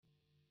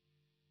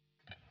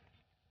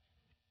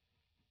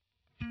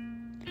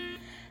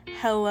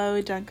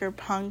Hello, Dunker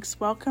Punks.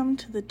 Welcome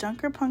to the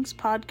Dunker Punks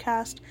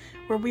podcast,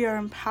 where we are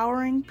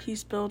empowering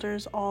peace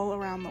builders all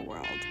around the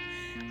world.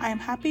 I am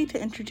happy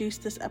to introduce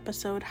this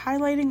episode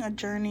highlighting a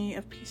journey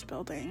of peace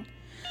building.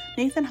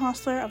 Nathan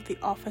Hostler of the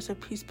Office of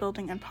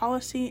Peacebuilding and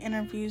Policy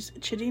interviews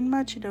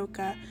Chidinma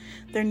Chidoka,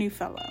 their new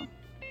fellow.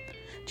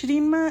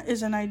 Chidinma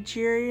is a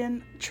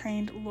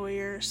Nigerian-trained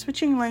lawyer,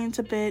 switching lanes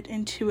a bit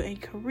into a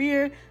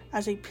career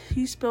as a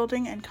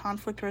peacebuilding and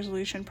conflict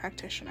resolution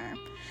practitioner.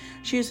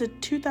 She is a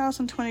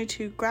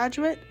 2022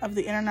 graduate of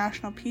the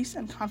International Peace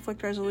and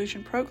Conflict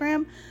Resolution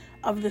Program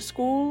of the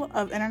School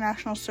of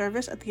International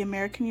Service at the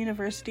American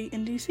University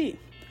in D.C.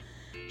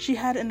 She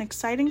had an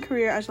exciting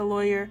career as a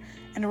lawyer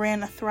and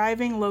ran a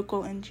thriving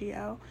local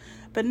NGO,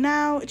 but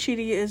now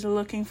Chidi is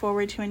looking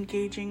forward to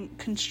engaging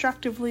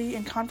constructively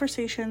in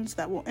conversations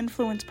that will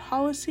influence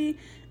policy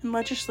and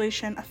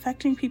legislation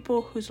affecting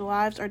people whose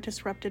lives are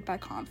disrupted by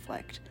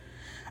conflict.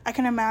 I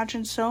can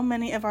imagine so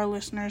many of our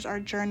listeners are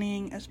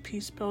journeying as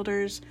peace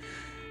builders,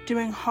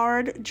 doing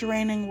hard,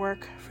 draining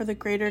work for the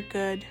greater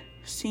good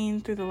seen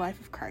through the life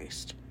of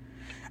Christ.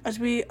 As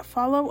we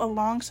follow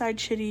alongside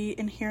Chidi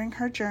in hearing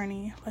her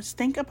journey, let's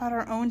think about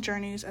our own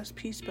journeys as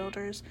peace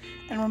builders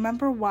and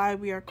remember why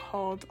we are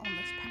called on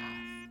this path.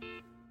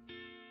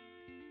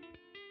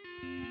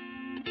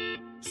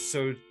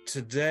 So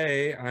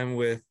today I'm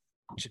with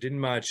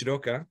Chidinma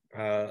Chidoka,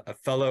 a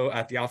fellow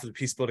at the Office of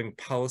Peacebuilding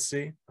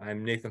Policy.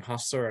 I'm Nathan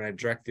Hostler, and I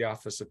direct the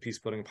Office of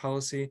Peacebuilding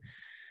Policy,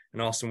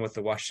 and also with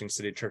the Washington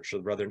City Church of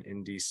the Brethren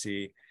in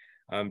DC.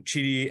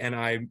 Chidi and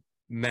I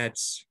met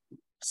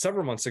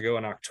several months ago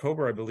in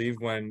October, I believe,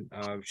 when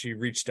she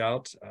reached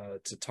out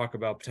to talk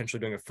about potentially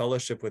doing a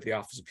fellowship with the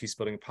Office of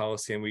Peacebuilding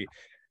Policy, and we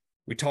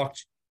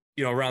talked,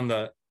 around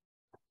the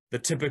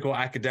typical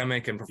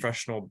academic and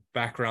professional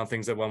background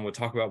things that one would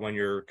talk about when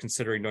you're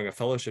considering doing a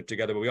fellowship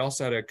together. But we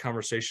also had a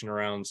conversation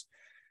around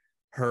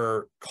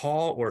her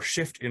call or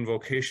shift in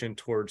vocation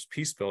towards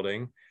peace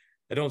building.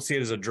 I don't see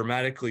it as a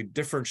dramatically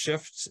different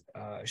shift.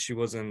 She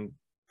was in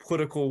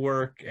political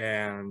work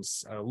and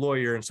a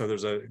lawyer, and so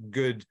there's a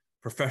good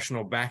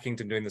professional backing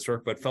to doing this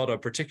work, but felt a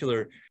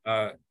particular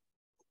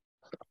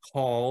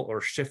call or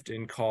shift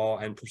in call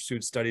and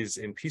pursued studies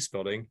in peace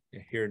building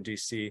here in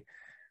DC.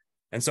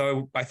 And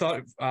so I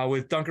thought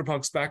with Dunker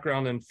Punk's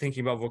background and thinking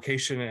about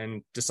vocation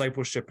and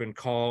discipleship and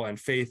call and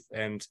faith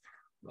and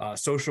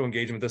social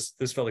engagement,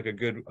 this felt like a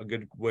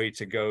good way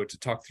to go to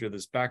talk through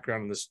this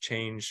background and this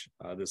change,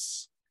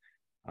 this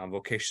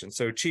vocation.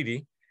 So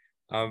Chidi,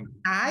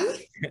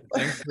 hi.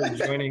 Thanks for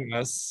joining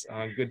us.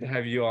 Good to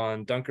have you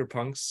on Dunker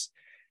Punks.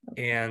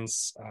 And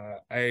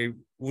I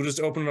will just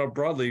open it up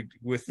broadly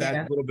with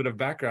that little bit of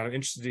background. I'm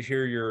interested to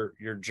hear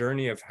your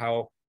journey of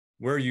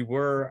where you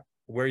were,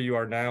 where you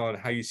are now, and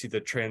how you see the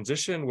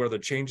transition, where the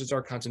changes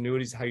are,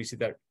 continuities, how you see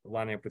that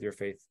lining up with your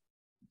faith.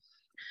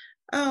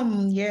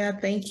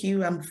 Thank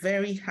you. I'm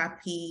very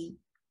happy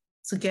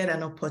to get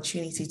an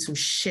opportunity to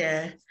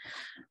share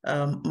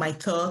my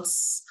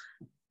thoughts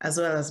as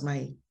well as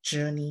my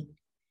journey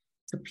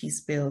to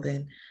peace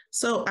building.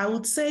 So I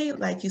would say,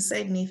 like you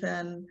said,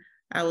 Nathan,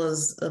 I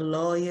was a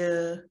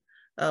lawyer,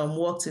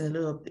 worked in a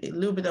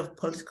little bit of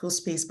political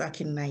space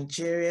back in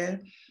Nigeria.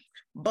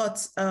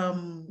 But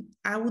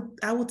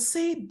I would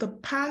say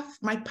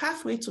my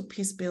pathway to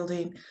peace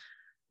building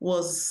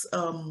was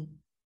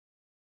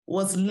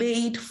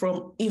laid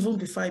from even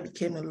before I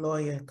became a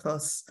lawyer,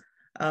 because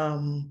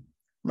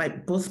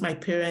both my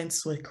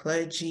parents were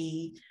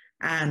clergy,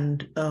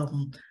 and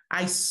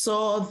I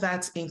saw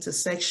that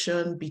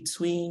intersection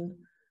between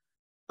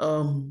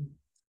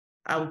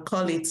I would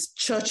call it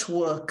church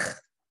work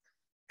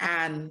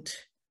and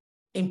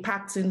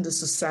impacting the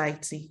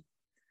society.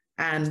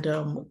 And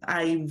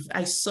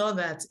I saw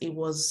that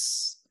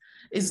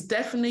it's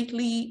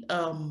definitely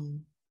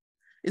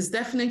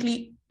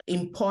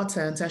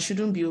important and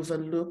shouldn't be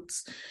overlooked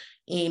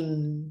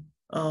in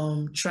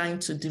trying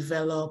to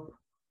develop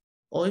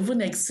or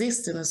even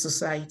exist in a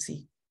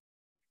society.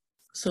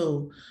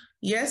 So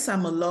yes,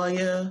 I'm a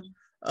lawyer.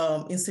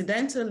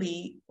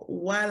 Incidentally,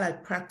 while I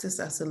practiced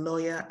as a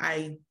lawyer,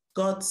 I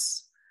got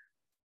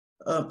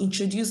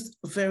introduced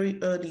very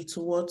early to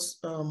what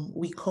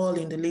we call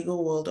in the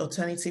legal world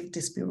alternative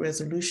dispute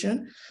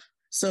resolution.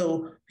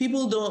 So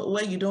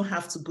where you don't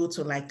have to go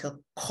to like a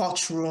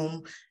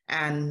courtroom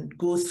and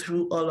go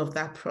through all of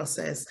that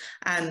process.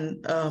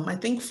 And I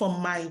think for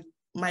my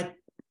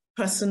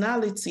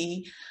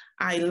personality,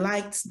 I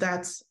liked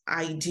that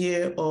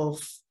idea of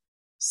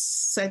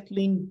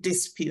settling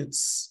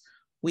disputes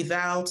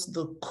without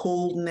the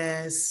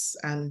coldness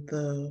and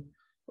the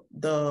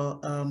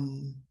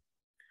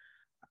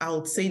I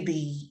would say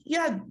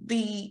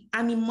the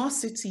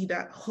animosity,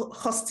 that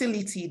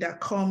hostility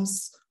that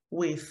comes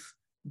with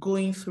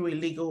going through a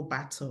legal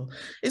battle.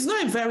 It's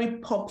not a very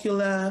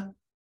popular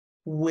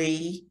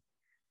way,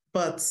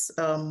 but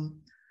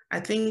I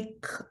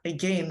think,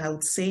 again, I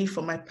would say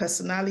for my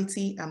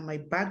personality and my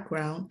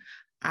background,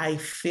 I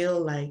feel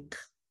like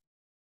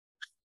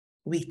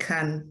we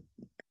can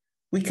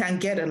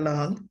get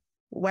along.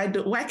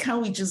 Why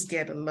can't we just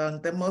get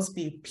along? There must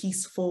be a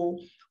peaceful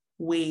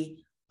way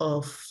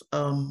of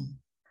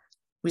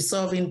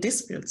resolving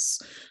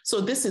disputes. So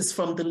this is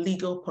from the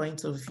legal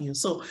point of view.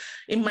 So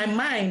in my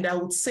mind, I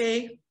would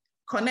say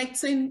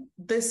connecting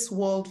this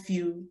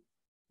worldview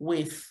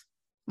with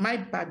my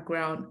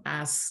background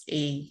as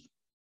a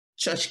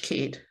church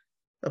kid,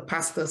 a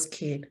pastor's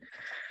kid,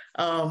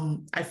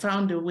 I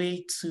found a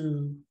way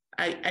to,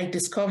 I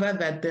discovered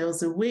that there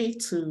was a way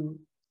to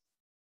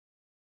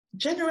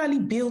generally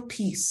build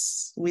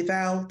peace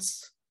without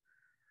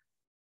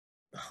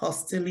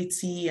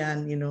hostility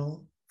and,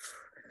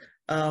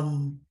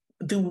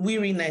 the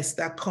weariness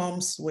that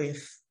comes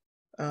with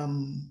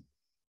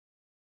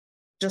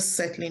just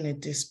settling a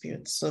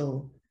dispute.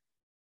 So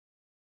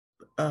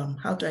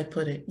how do I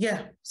put it?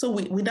 Yeah, so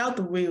without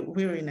the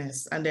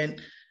weariness, and then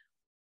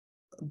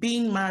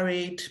being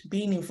married,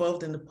 being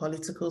involved in the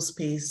political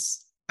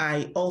space,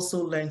 I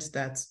also learned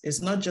that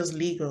it's not just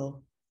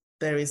legal.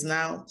 There is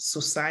now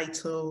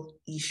societal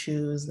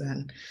issues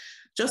and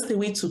just a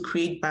way to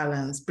create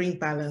balance, bring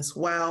balance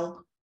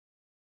while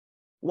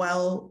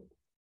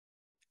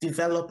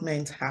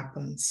development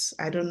happens.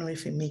 I don't know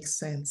if it makes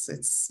sense.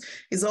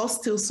 It's all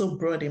still so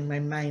broad in my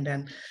mind,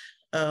 and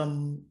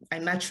I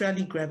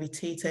naturally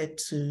gravitated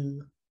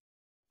to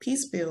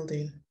peace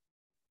building.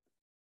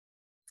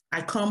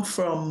 I come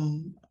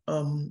from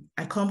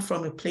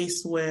a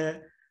place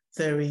where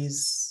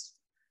there's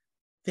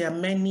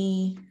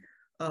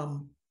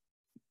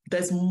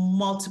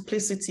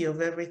multiplicity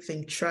of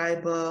everything,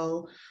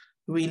 tribal,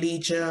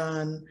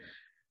 religion,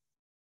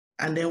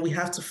 and then we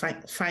have to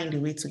find a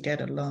way to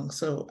get along.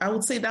 So I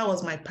would say that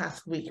was my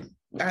pathway.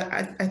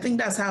 I think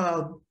that's how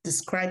I'll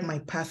describe my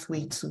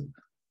pathway to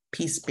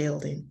peace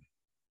building.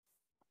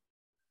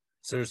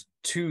 So there's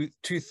two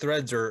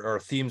threads or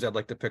themes I'd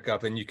like to pick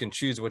up, and you can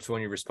choose which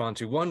one you respond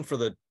to. One, for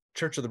the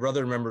Church of the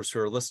Brethren members who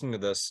are listening to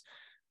this,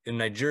 in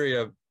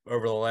Nigeria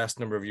over the last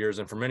number of years,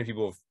 and for many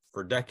people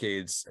for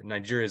decades,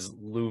 Nigeria has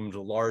loomed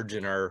large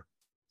in our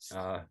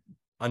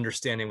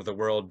understanding of the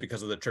world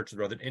because of the Church of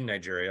the Brethren in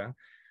Nigeria.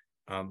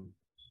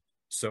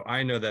 So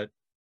I know that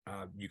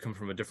you come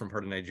from a different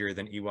part of Nigeria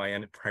than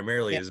EYN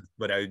primarily is,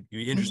 but it'd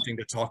be interesting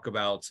to talk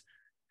about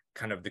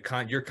kind of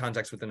your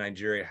context with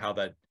Nigeria, how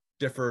that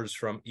differs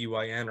from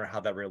EYN, or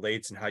how that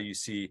relates, and how you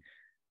see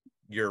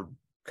your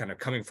kind of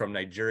coming from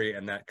Nigeria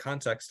in that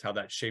context, how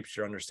that shapes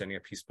your understanding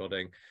of peace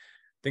building.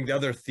 I think the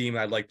other theme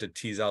I'd like to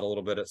tease out a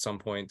little bit at some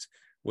point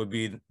would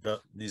be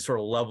these sort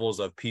of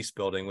levels of peace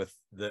building with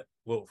the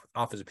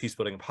Office of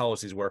Peacebuilding and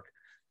Policies work.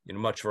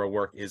 Much of our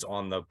work is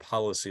on the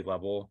policy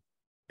level,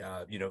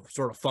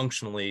 sort of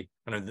functionally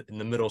kind of in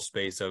the middle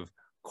space of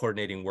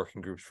coordinating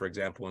working groups, for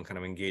example, and kind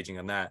of engaging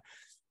on that.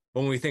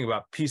 But when we think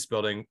about peace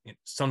building,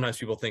 sometimes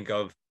people think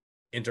of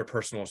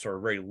interpersonal, sort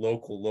of very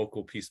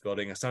local peace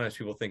building, and sometimes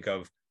people think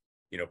of,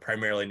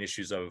 primarily in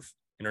issues of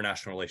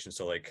international relations,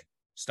 so like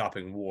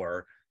stopping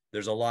war.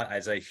 There's a lot,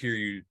 as I hear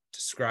you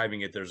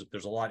describing it,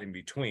 there's a lot in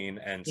between,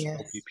 and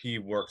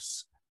OPP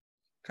works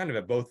kind of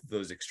at both of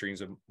those extremes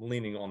of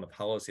leaning on the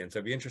policy. And so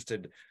I'd be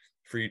interested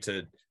for you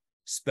to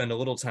spend a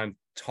little time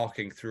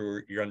talking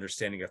through your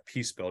understanding of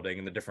peace building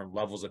and the different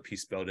levels of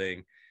peace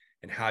building,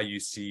 and how you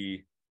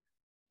see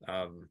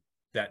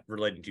that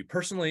relating to you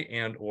personally,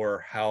 and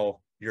or how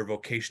your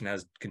vocation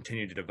has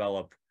continued to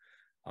develop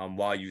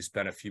while you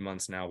spent a few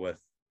months now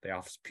with the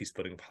Office of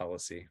Peacebuilding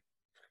Policy.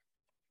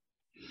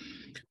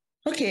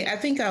 Okay, I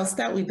think I'll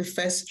start with the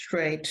first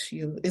thread.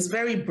 It's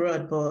very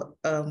broad, but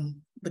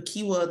the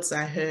keywords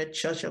I heard: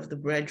 Church of the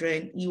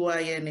Brethren,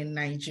 EYN in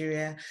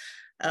Nigeria,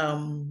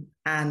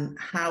 and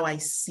how I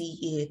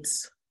see it,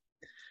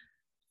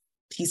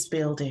 peace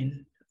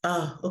building.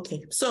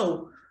 Okay,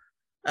 so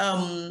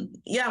I'm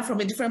from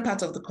a different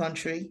part of the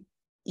country.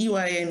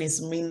 EYN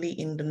is mainly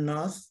in the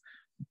north,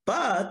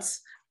 but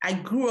I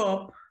grew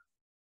up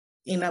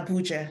in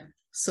Abuja,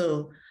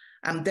 so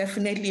I'm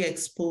definitely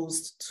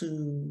exposed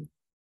to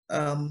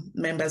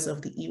members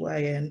of the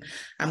EYN.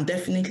 I'm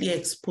definitely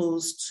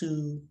exposed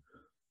to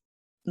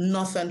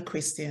Northern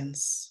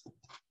Christians,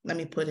 let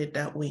me put it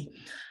that way.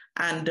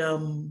 And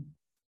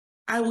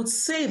I would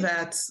say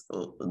that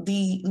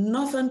the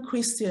Northern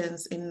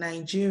Christians in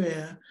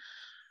Nigeria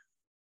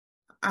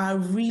are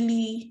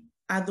the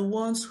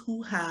ones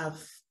who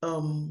have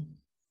borne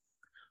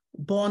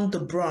the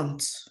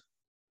brunt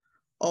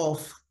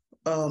of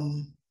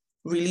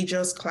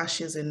religious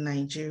clashes in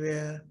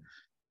Nigeria,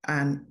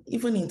 and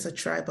even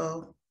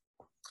intertribal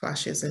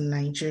clashes in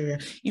Nigeria.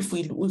 If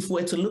we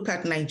were to look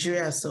at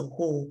Nigeria as a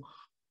whole,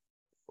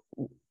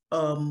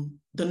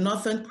 the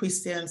Northern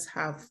Christians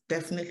have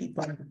definitely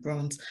borne the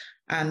brunt.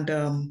 And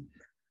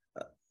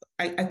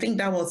I think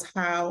that was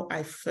how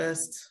I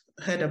first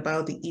heard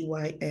about the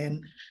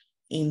EYN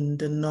in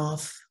the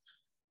North.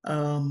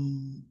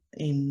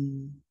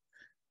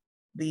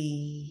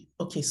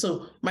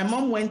 So my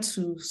mom went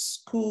to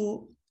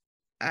school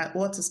at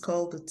what is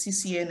called the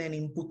TCNN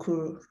in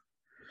Bukuru.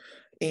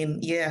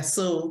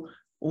 So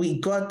we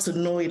got to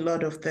know a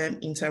lot of them,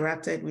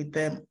 interacted with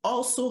them,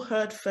 also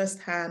heard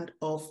firsthand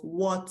of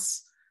what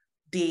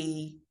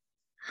they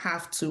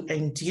have to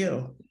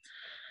endure.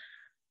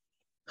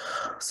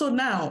 So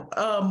now,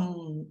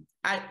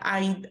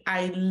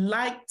 I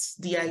liked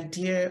the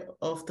idea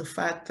of the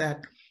fact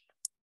that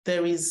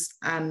there is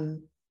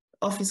an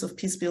Office of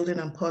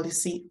Peacebuilding and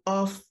Policy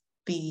of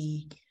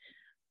the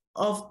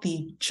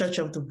Church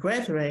of the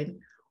Brethren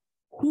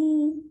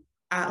who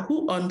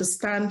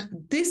understand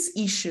these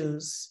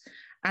issues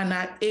and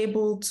are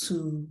able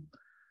to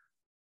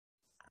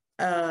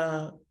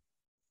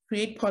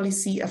create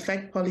policy,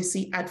 affect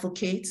policy,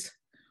 advocate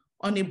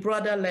on a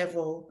broader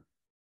level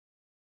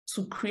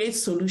to create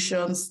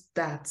solutions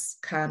that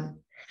can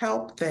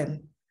help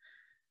them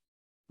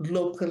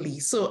locally.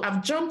 So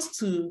I've jumped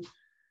to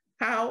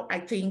how I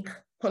think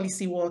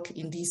policy work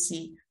in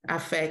DC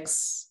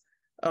affects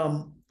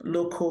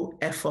local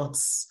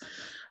efforts.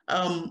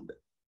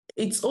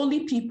 It's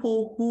only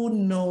people who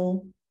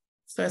know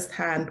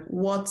firsthand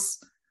what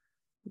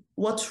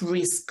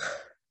risk.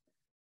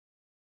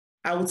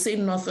 I would say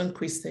Northern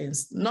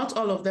Christians, not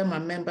all of them are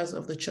members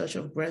of the Church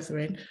of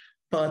Brethren,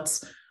 but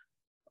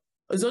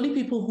it's only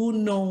people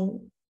who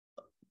know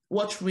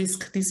what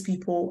risk these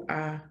people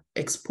are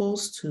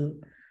exposed to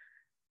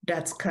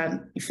that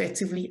can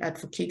effectively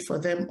advocate for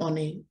them on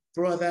a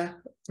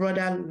broader,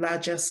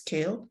 larger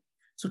scale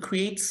to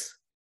create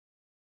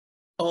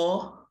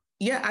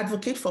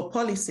advocate for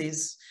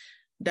policies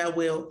that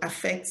will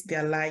affect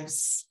their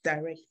lives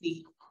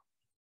directly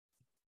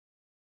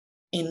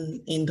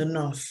in the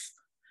North.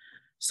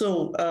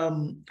 So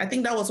I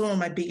think that was one of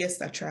my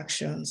biggest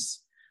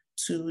attractions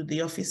to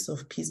the Office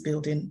of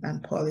Peacebuilding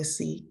and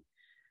Policy.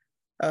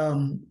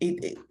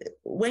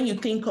 When you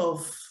think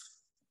of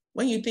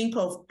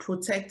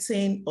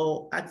protecting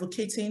or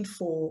advocating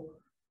for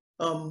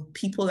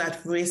people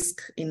at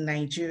risk in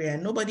Nigeria,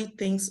 nobody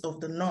thinks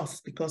of the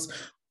North, because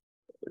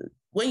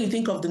when you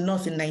think of the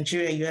North in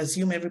Nigeria, you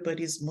assume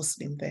everybody's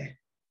Muslim there.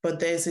 But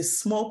there's a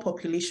small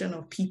population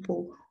of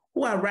people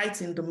who are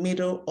right in the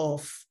middle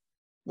of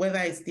whether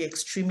it's the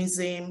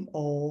extremism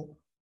or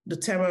the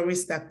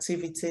terrorist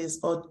activities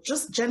or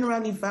just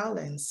generally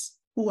violence,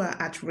 who are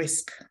at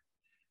risk.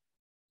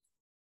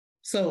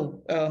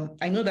 So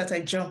I know that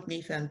I jumped,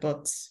 Nathan,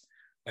 but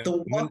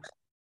the work.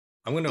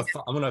 I'm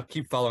gonna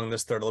keep following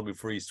this thread a little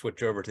before you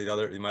switch over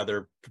to my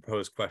other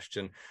proposed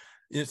question.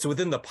 So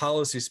within the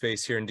policy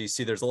space here in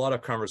DC, there's a lot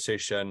of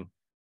conversation.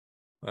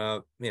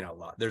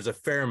 There's a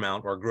fair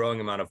amount or a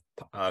growing amount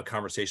of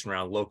conversation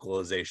around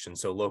localization.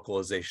 So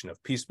localization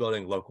of peace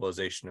building,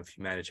 localization of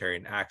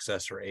humanitarian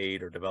access or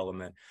aid or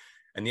development.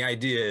 And the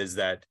idea is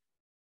that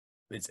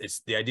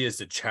the idea is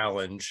to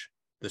challenge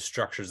the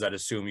structures that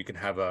assume you can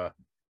have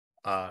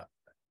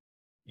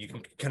you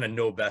can kind of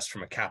know best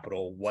from a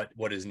capital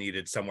what is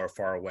needed somewhere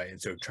far away. And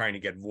so trying to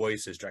get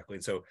voices directly.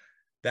 And so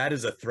that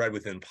is a thread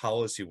within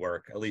policy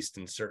work, at least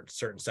in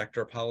certain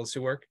sector policy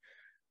work.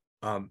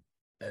 I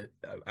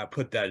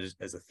put that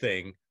as a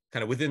thing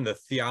kind of within the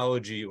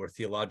theology or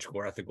theological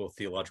or ethical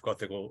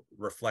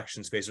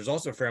reflection space. There's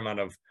also a fair amount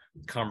of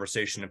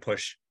conversation and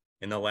push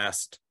in the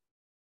last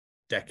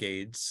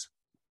decades,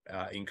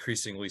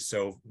 increasingly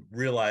so,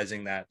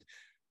 realizing that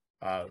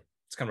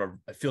it's kind of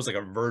it feels like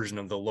a version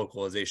of the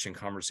localization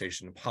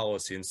conversation and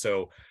policy. And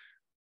so,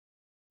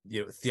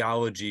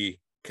 theology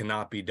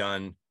cannot be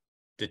done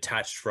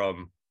detached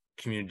from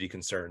community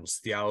concerns.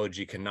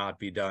 Theology cannot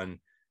be done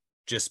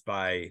just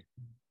by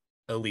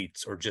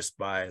elites or just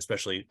by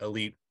especially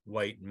elite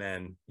white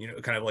men,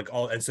 kind of like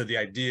all. And so the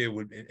idea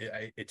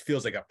it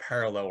feels like a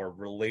parallel or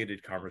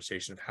related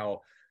conversation of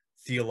how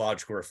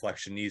theological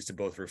reflection needs to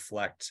both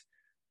reflect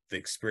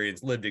the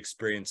lived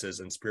experiences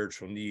and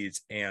spiritual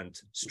needs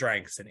and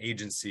strengths and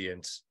agency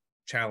and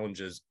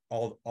challenges,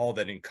 all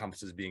that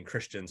encompasses being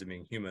Christians and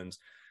being humans.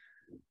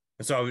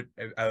 And so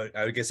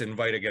I would guess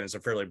invite, again, it's a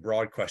fairly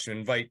broad question,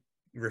 invite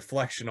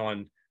reflection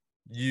on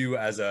you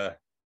as I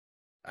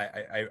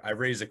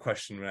raised a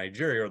question in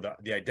Nigeria, or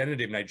the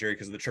identity of Nigeria,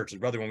 because of the church's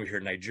brother. When we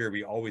hear Nigeria,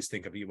 we always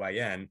think of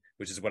EYN,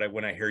 which is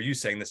when I hear you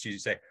saying this, you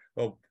say,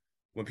 well,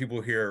 when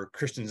people hear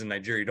Christians in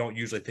Nigeria, you don't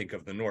usually think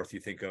of the North, you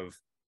think of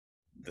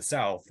the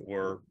South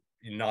or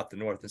not the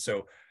North. And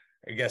so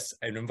I guess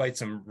I'd invite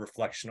some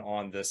reflection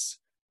on this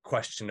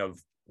question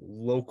of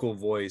local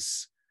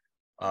voice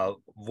of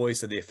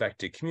the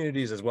affected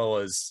communities, as well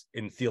as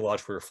in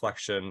theological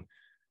reflection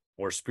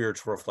or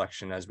spiritual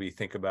reflection as we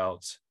think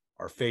about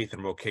our faith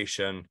and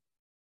vocation, and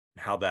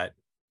how that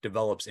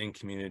develops in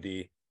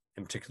community,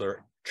 in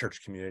particular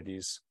church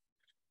communities.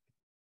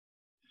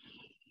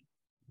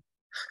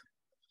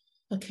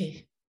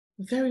 Okay,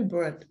 very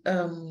broad.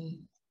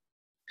 I'm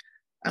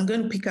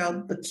going to pick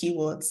out the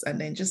keywords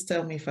and then just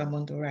tell me if I'm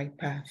on the right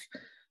path.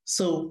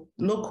 So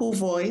local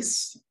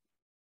voice,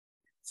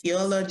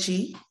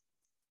 theology,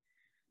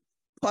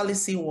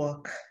 policy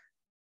work,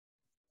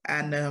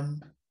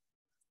 and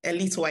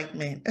elite white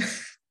men.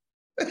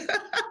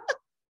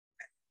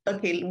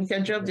 Okay, we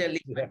can drop the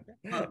elite.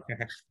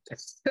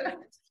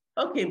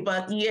 Okay,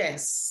 but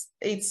yes,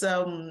 it's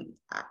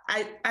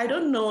I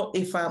don't know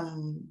if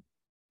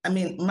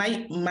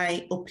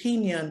my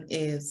opinion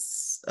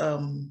is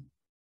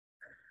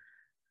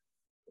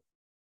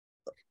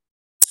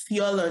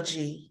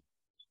theology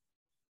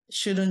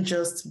shouldn't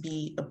just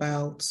be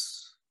about,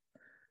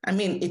 I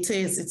mean,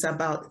 it's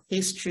about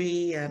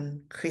history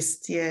and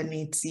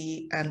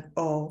Christianity and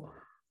all,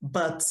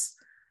 but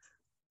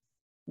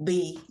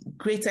the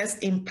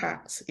greatest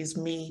impact is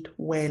made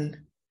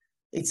when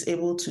it's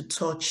able to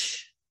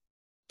touch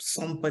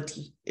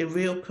somebody, a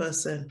real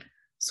person.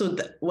 So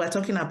we're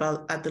talking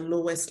about at the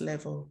lowest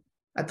level,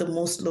 at the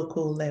most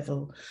local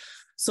level.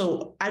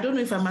 So I don't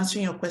know if I'm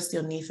answering your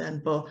question,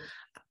 Nathan, but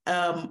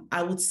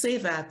I would say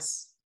that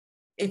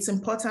it's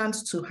important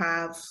to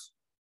have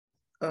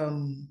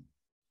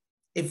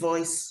a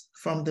voice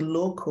from the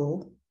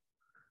local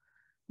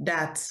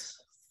that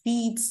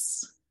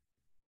feeds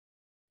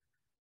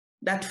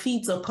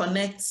or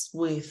connects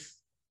with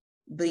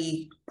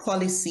the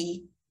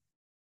policy,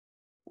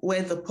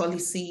 where the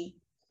policy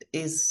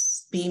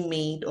is being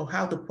made or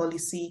how the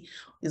policy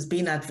is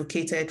being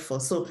advocated for.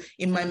 So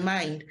in my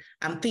mind,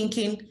 I'm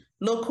thinking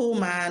local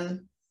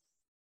man,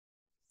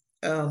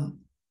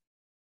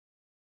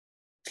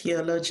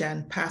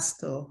 theologian,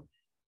 pastor,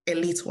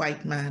 elite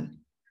white man.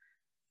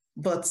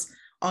 But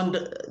on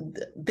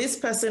this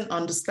person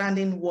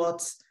understanding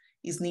what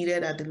is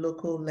needed at the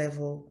local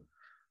level,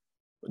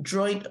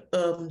 drawing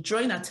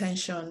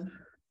attention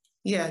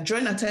to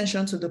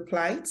the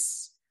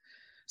plights.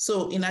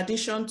 So in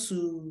addition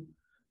to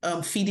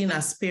feeding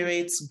our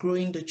spirits,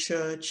 growing the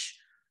church,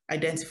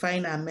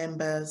 identifying our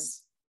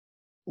members,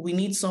 we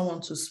need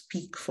someone to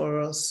speak for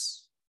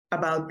us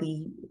about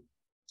the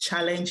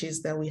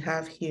challenges that we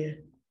have here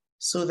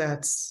so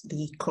that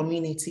the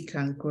community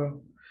can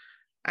grow.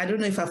 I don't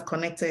know if I've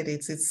connected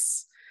it.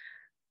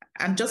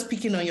 I'm just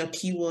picking on your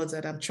keywords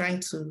and I'm trying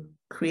to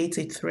create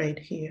a thread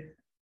here.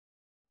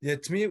 Yeah,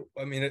 to me,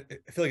 I mean,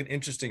 I feel like an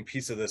interesting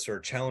piece of this, or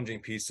a challenging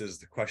piece, is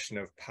the question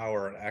of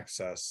power and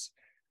access.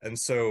 And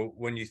so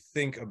when you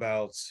think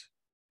about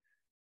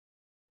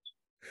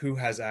who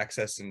has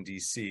access in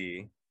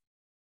DC,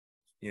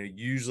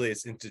 usually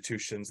it's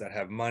institutions that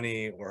have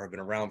money or have been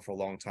around for a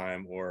long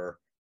time, or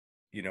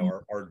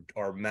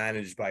are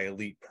managed by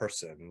elite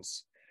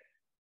persons,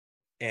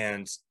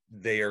 and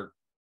they are,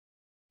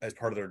 as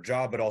part of their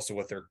job, but also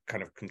what they're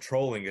kind of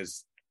controlling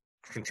is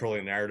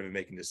controlling the narrative and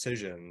making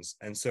decisions.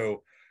 And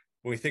so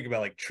when we think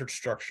about like church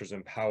structures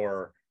and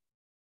power,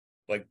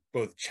 like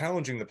both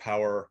challenging the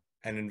power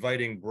and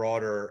inviting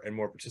broader and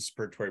more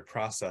participatory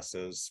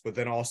processes, but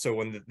then also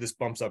when this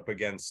bumps up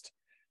against,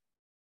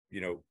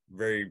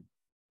 very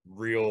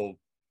real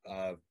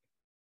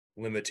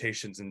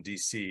limitations in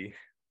DC.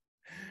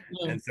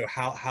 Yeah. And so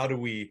how do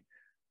we,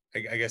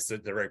 I guess the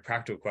very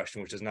practical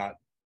question, which is not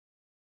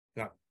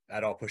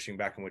at all pushing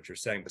back on what you're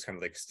saying, but it's kind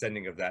of like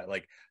extending of that,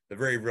 like the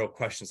very real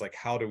questions, like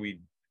how do we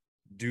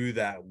do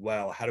that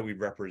well? How do we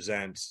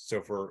represent?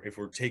 So if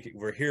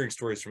we're hearing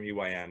stories from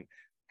EYN,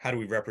 how do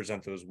we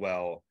represent those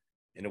well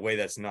in a way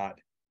that's not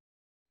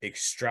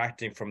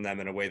extracting from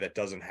them, in a way that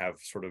doesn't have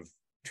sort of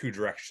two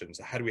directions?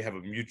 How do we have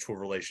a mutual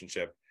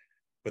relationship,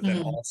 but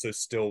then also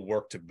still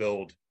work to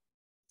build,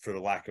 for the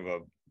lack of a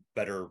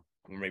better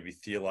or maybe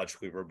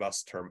theologically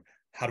robust term,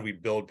 how do we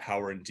build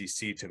power in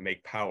DC to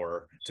make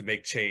power, to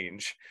make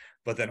change,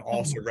 but then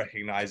also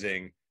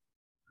recognizing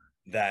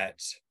that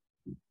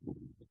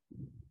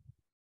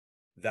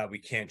we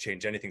can't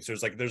change anything. So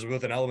there's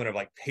both an element of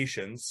like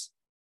patience,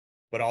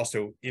 but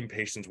also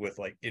impatience with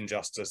like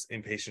injustice,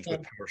 impatience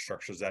with power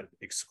structures that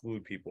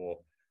exclude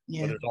people.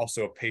 Yeah. But there's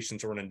also a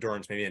patience or an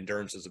endurance, maybe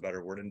endurance is a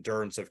better word,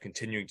 endurance of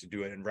continuing to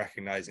do it and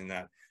recognizing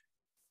that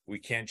we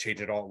can't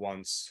change it all at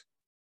once.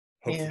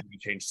 Hopefully we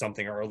change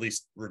something, or at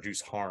least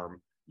reduce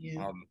harm.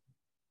 Yeah.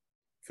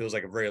 Feels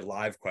like a very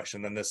live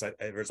question. Then there's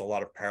a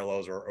lot of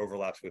parallels or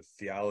overlaps with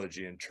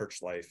theology and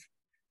church life.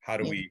 How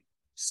do we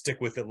stick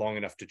with it long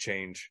enough to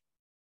change?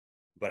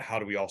 But how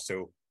do we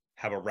also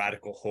have a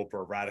radical hope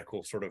or a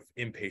radical sort of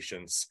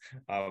impatience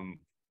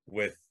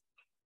with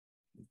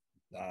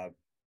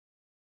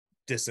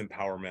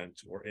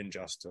disempowerment or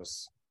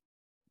injustice?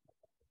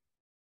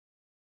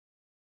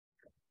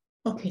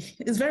 Okay,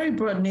 it's very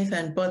broad,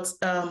 Nathan, but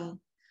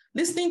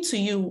listening to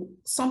you,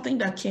 something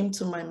that came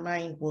to my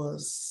mind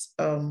was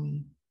how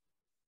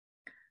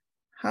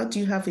do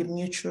you have a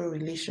mutual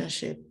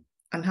relationship,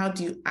 and how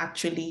do you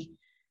actually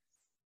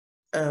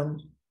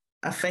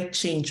affect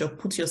change or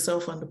put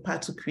yourself on the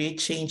path to create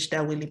change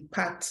that will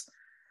impact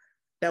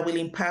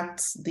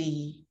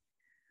the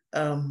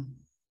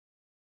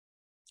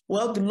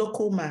the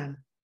local man?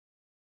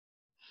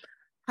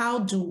 How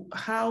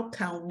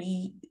can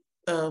we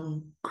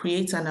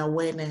create an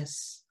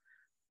awareness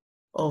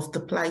of the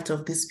plight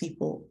of these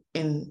people?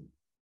 In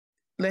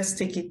let's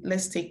take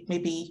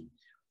maybe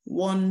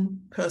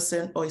one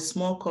person or a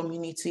small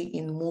community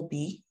in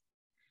Mobi.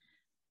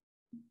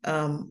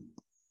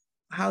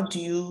 How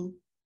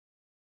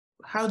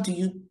do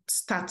you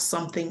start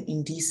something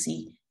in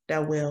DC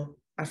that will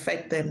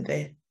affect them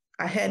there?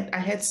 I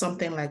had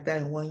something like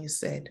that in what you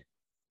said.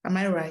 Am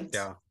I right?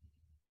 Yeah.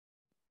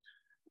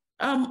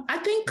 I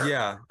think.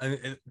 Yeah.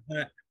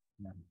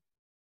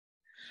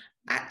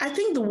 I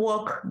think the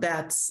work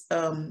that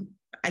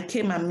I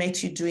came and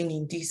met you doing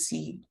in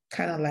DC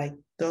kind of like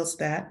does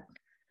that.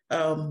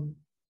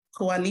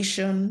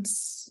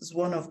 Coalitions is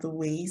one of the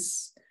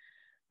ways.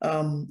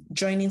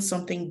 Joining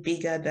something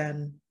bigger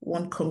than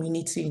one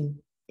community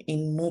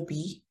in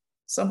Mobi,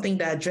 something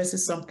that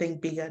addresses something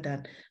bigger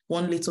than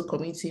one little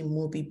community in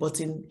Mobi, but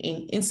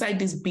inside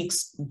this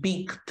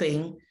big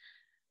thing,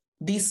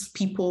 these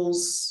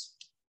people's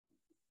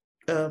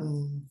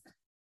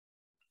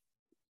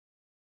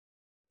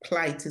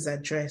plight is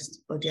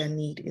addressed or their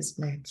need is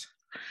met.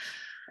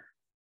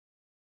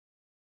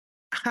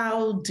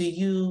 How do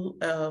you,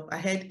 I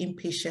had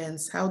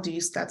impatience, how do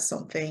you start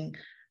something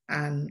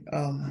and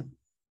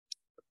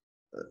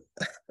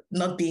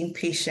not being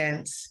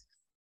patient?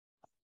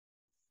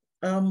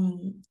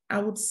 I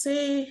would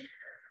say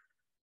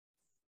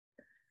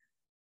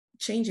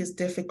change is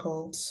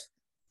difficult.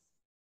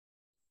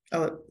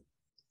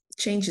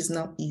 Change is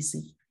not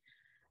easy,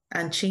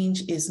 and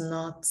change is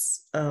not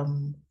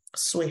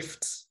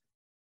swift.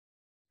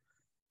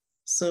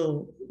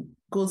 So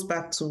goes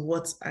back to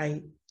what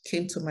I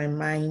came to my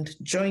mind: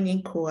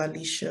 joining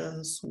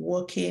coalitions,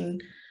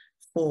 working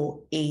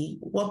for a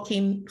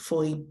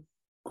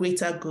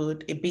greater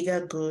good, a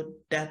bigger good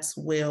that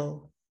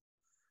will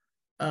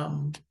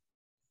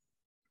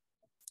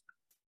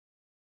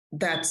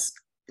that's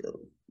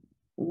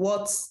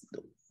what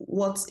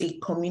a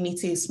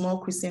community, a small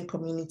Christian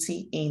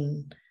community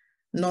in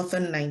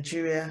northern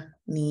Nigeria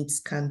needs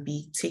can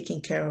be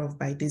taken care of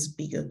by this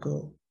bigger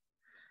goal.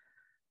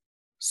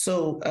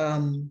 So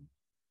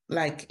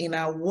like in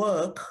our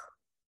work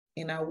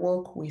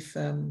with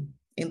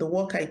in the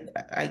work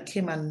I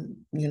came and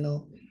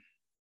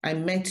I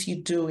met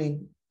you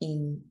doing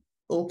in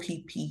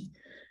OPP,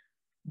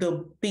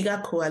 the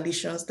bigger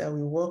coalitions that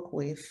we work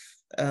with,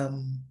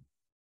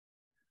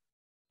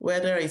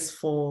 whether it's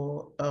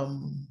for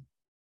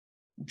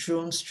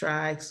drone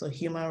strikes or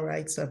human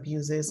rights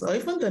abuses, or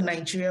even the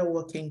Nigeria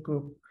Working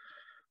Group,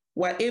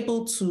 we're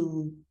able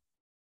to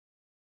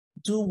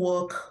do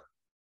work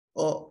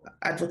or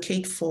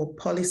advocate for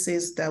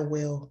policies that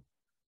will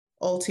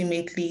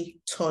ultimately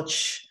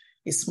touch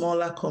a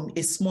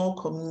small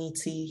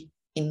community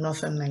in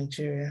northern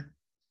Nigeria.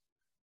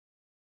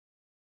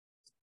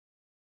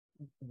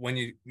 When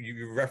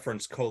you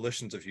reference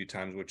coalitions a few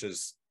times, which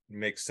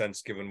makes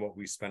sense given what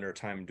we spend our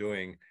time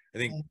doing, I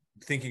think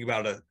thinking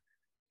about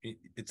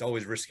it's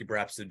always risky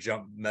perhaps to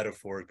jump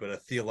metaphors, but a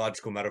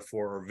theological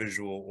metaphor or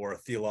visual or a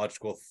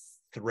theological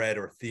thread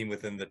or theme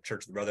within the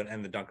Church of the Brethren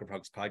and the Dunker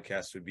Punks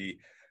podcast would be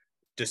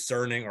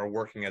discerning or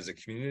working as a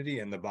community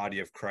in the body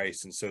of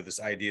Christ. And so this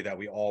idea that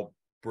we all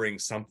bring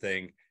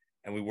something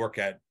and we work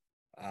at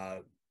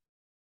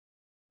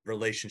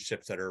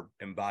relationships that are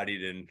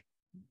embodied in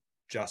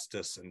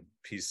justice and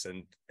peace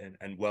and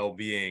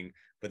well-being,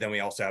 but then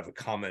we also have a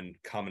common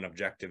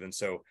objective. And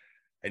so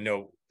I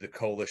know the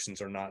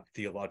coalitions are not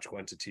theological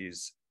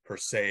entities per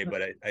se,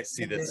 but I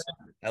see this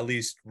at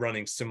least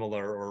running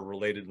similar or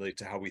relatedly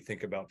to how we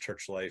think about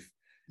church life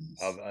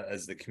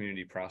as the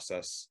community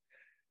process.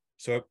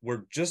 So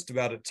we're just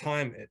about at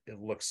time, it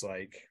looks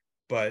like,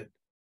 but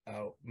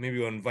maybe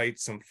we'll invite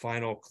some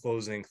final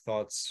closing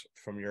thoughts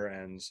from your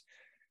ends.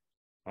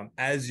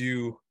 As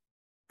you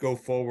go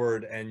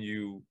forward and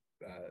you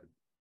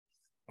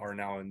are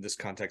now in this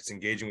context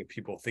engaging with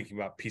people thinking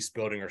about peace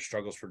building or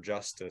struggles for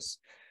justice,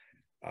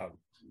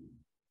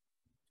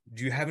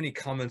 do you have any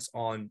comments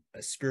on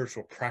a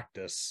spiritual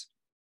practice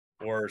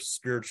or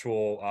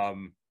spiritual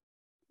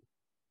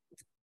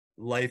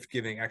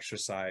life-giving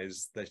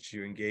exercise that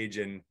you engage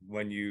in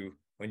when you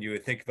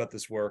think about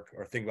this work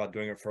or think about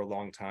doing it for a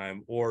long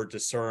time, or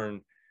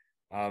discern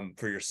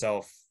for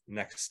yourself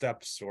next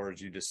steps, or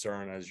as you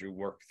discern as you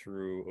work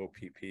through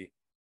OPP?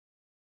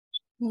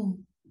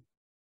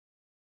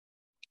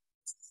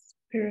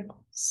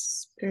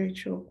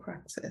 Spiritual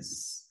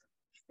practice.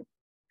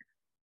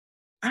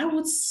 I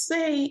would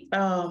say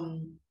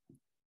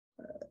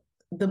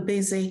the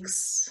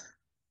basics: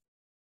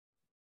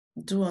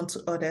 do unto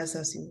others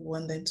as you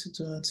want them to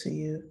do unto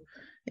you.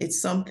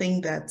 It's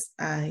something that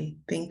I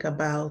think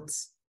about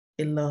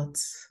a lot.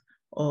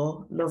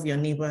 Or love your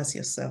neighbor as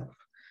yourself,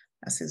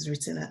 as is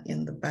written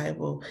in the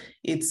Bible.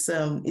 It's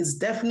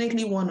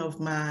definitely one of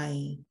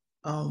my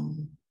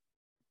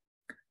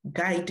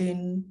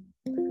guiding,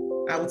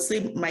 I would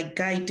say my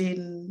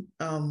guiding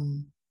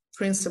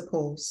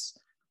principles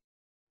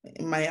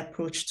in my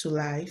approach to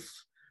life.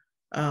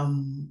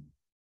 And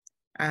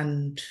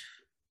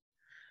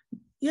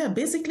yeah,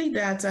 basically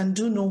that, and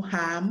do no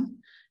harm,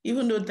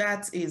 even though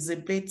that is a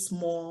bit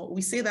more,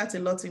 we say that a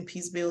lot in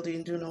peace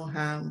building, do no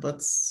harm,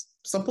 but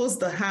suppose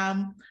the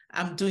harm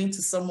I'm doing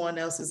to someone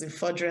else is in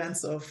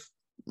furtherance of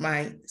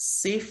my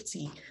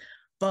safety.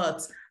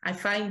 But I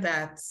find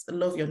that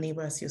love your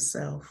neighbor as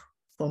yourself,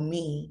 for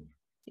me,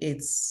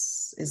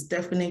 it's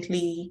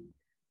definitely,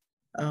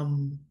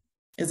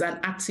 it's an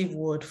active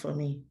word for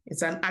me.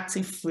 It's an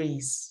active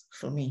phrase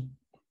for me.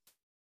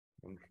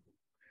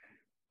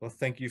 Well,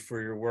 thank you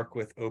for your work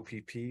with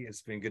OPP.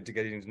 It's been good to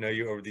getting to know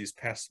you over these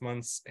past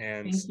months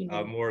and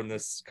more in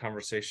this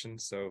conversation.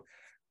 So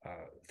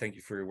thank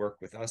you for your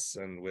work with us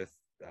and with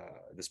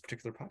this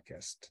particular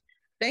podcast.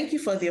 Thank you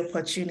for the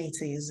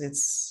opportunities.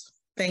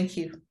 Thank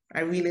you. I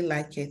really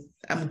like it.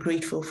 I'm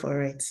grateful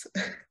for it.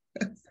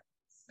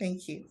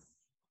 Thank you.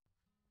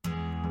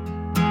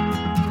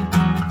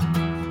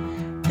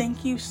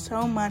 Thank you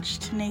so much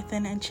to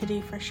Nathan and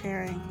Chidi for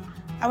sharing.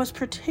 I was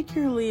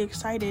particularly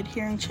excited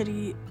hearing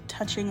Chidi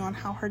touching on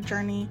how her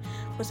journey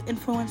was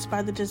influenced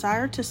by the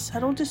desire to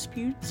settle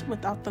disputes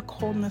without the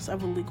coldness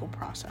of a legal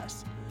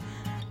process.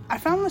 I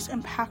found this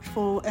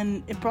impactful,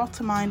 and it brought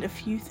to mind a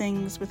few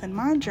things within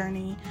my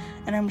journey,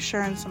 and I'm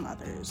sure in some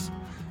others.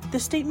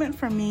 This statement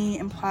for me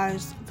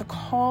implies the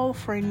call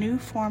for a new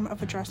form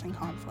of addressing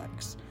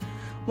conflicts,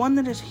 one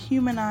that is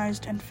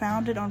humanized and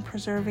founded on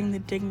preserving the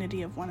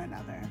dignity of one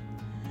another.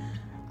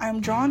 I am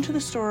drawn to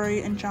the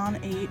story in John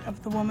 8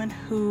 of the woman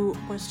who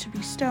was to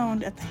be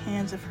stoned at the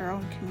hands of her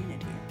own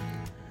community.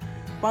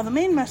 While the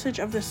main message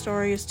of this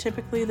story is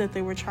typically that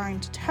they were trying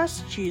to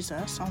test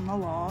Jesus on the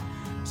law,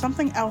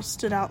 something else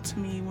stood out to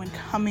me when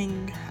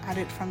coming at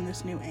it from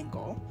this new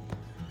angle.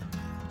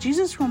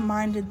 Jesus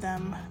reminded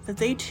them that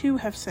they too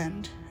have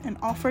sinned and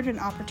offered an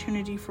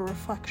opportunity for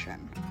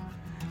reflection.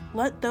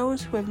 Let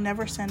those who have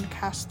never sinned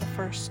cast the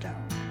first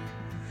stone.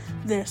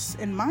 This,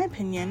 in my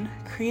opinion,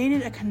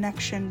 created a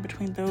connection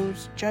between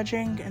those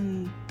judging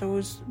and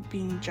those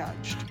being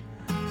judged.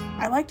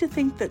 I like to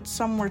think that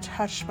some were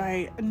touched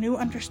by a new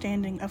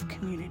understanding of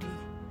community.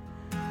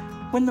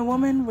 When the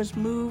woman was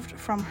moved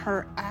from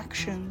her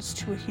actions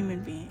to a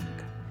human being,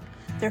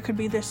 there could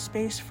be this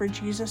space for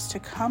Jesus to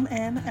come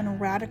in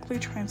and radically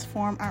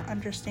transform our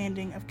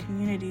understanding of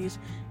communities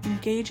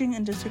engaging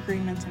in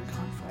disagreements and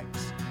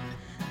conflicts.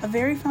 A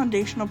very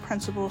foundational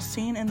principle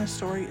seen in the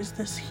story is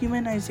this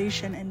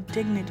humanization and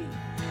dignity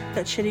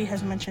that Chidi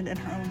has mentioned in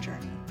her own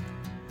journey.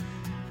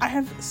 I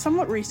have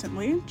somewhat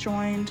recently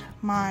joined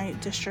my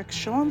district's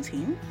Shalom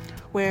team,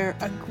 where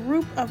a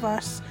group of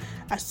us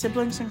as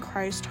siblings in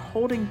Christ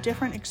holding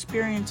different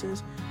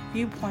experiences,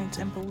 viewpoints,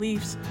 and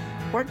beliefs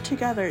work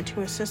together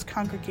to assist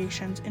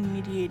congregations in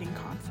mediating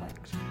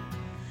conflict.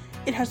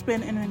 It has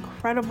been an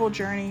incredible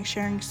journey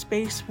sharing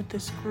space with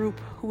this group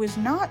who is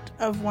not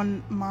of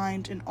one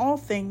mind in all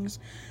things,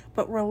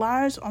 but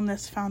relies on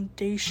this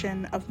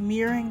foundation of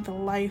mirroring the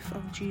life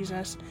of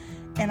Jesus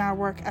in our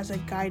work as a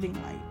guiding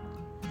light.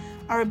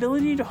 Our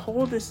ability to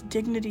hold this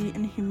dignity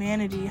and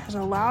humanity has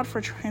allowed for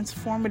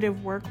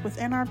transformative work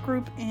within our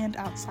group and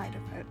outside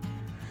of it.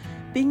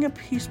 Being a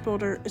peace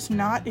builder is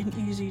not an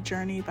easy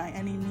journey by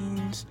any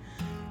means.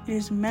 It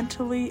is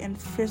mentally and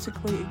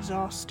physically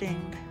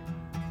exhausting,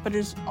 but it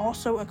is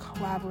also a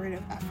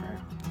collaborative effort.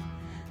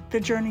 The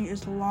journey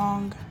is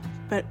long,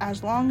 but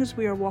as long as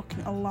we are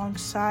walking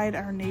alongside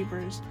our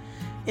neighbors,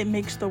 it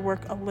makes the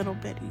work a little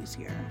bit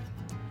easier.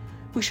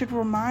 We should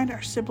remind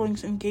our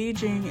siblings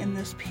engaging in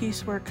this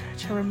peace work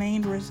to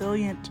remain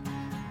resilient,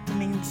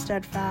 remain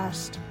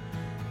steadfast,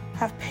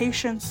 have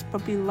patience,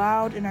 but be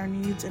loud in our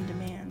needs and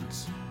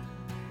demands,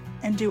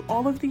 and do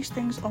all of these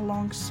things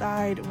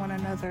alongside one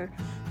another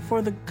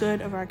for the good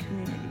of our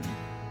community.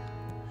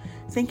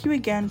 Thank you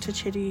again to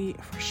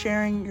Chidi for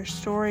sharing your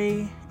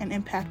story and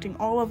impacting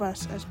all of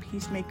us as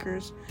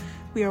peacemakers.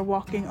 We are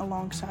walking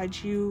alongside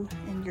you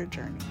in your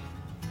journey.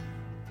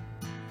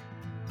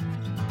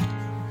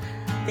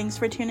 Thanks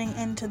for tuning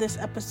in to this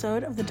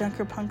episode of the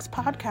Dunker Punks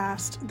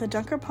podcast. The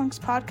Dunker Punks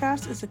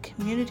podcast is a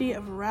community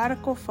of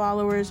radical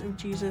followers of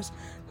Jesus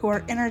who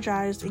are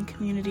energized in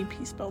community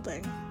peace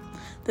building.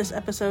 This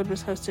episode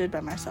was hosted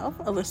by myself,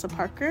 Alyssa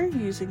Parker,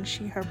 using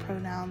she, her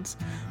pronouns.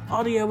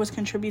 Audio was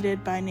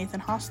contributed by Nathan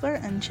Hostler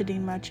and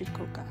Chidinma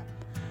Chidkoka.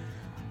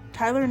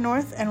 Tyler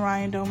North and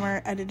Ryan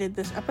Domer edited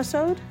this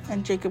episode,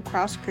 and Jacob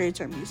Krause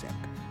creates our music.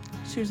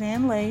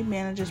 Suzanne Lay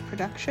manages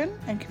production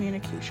and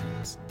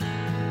communications.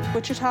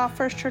 Wichita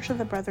First Church of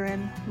the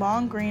Brethren,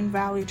 Long Green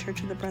Valley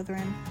Church of the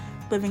Brethren,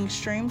 Living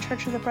Stream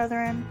Church of the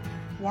Brethren,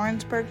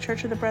 Warrensburg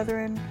Church of the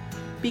Brethren,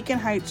 Beacon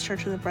Heights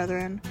Church of the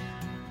Brethren,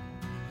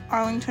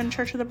 Arlington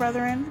Church of the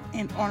Brethren,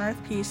 and On Earth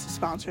Peace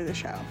sponsor the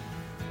show.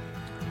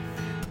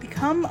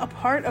 Become a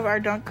part of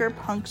our Dunker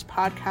Punks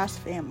podcast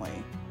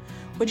family.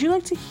 Would you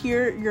like to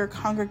hear your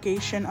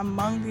congregation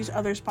among these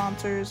other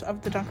sponsors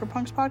of the Dunker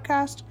Punks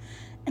podcast?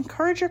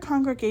 Encourage your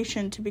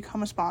congregation to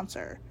become a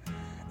sponsor.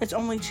 It's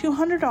only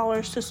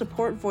 $200 to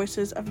support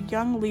voices of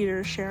young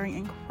leaders sharing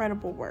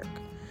incredible work.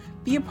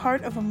 Be a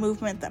part of a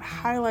movement that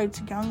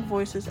highlights young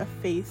voices of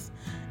faith,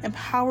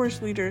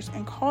 empowers leaders,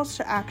 and calls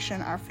to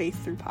action our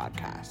faith through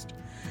podcast.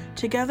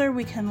 Together,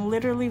 we can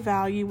literally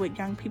value what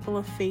young people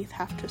of faith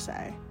have to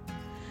say.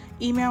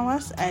 Email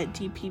us at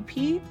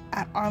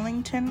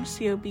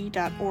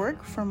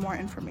dpp@arlingtoncob.org for more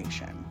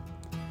information.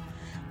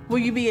 Will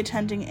you be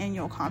attending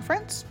annual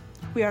conference?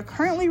 We are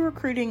currently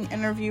recruiting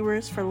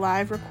interviewers for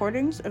live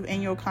recordings of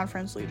annual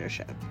conference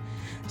leadership.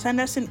 Send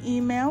us an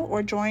email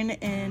or join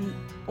in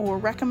or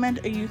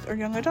recommend a youth or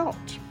young adult.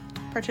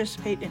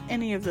 Participate in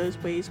any of those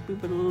ways. We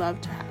would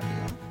love to have you.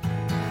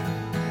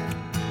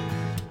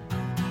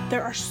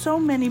 There are so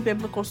many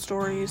biblical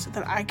stories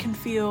that I can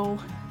feel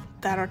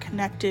that are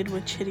connected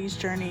with Chidi's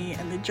journey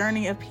and the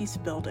journey of peace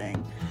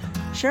building.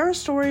 Share a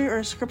story or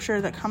a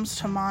scripture that comes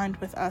to mind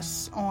with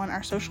us on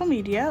our social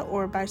media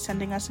or by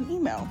sending us an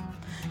email.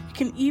 You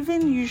can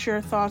even use your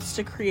thoughts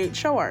to create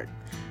show art.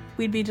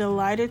 We'd be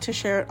delighted to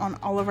share it on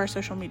all of our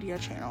social media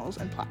channels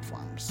and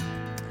platforms.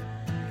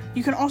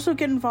 You can also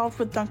get involved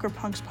with Dunker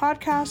Punk's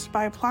podcast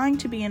by applying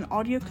to be an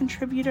audio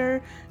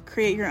contributor,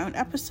 create your own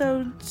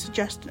episode,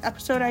 suggest an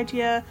episode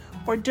idea,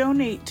 or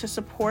donate to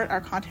support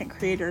our content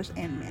creators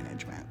and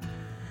management.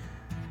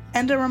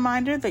 And a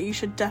reminder that you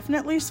should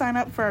definitely sign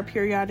up for our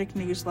periodic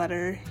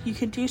newsletter. You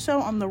can do so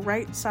on the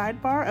right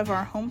sidebar of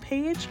our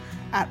homepage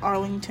at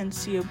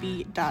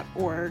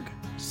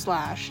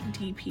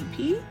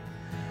arlingtoncob.org/DPP,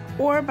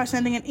 or by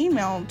sending an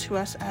email to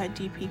us at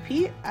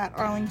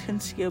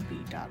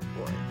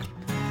dpp@arlingtoncob.org.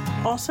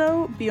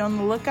 Also, be on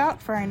the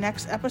lookout for our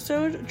next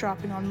episode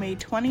dropping on May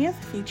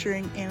 20th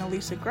featuring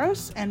Annalisa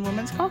Gross and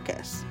Women's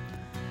Caucus.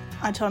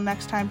 Until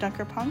next time,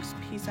 Dunker Punks,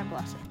 peace and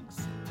blessings.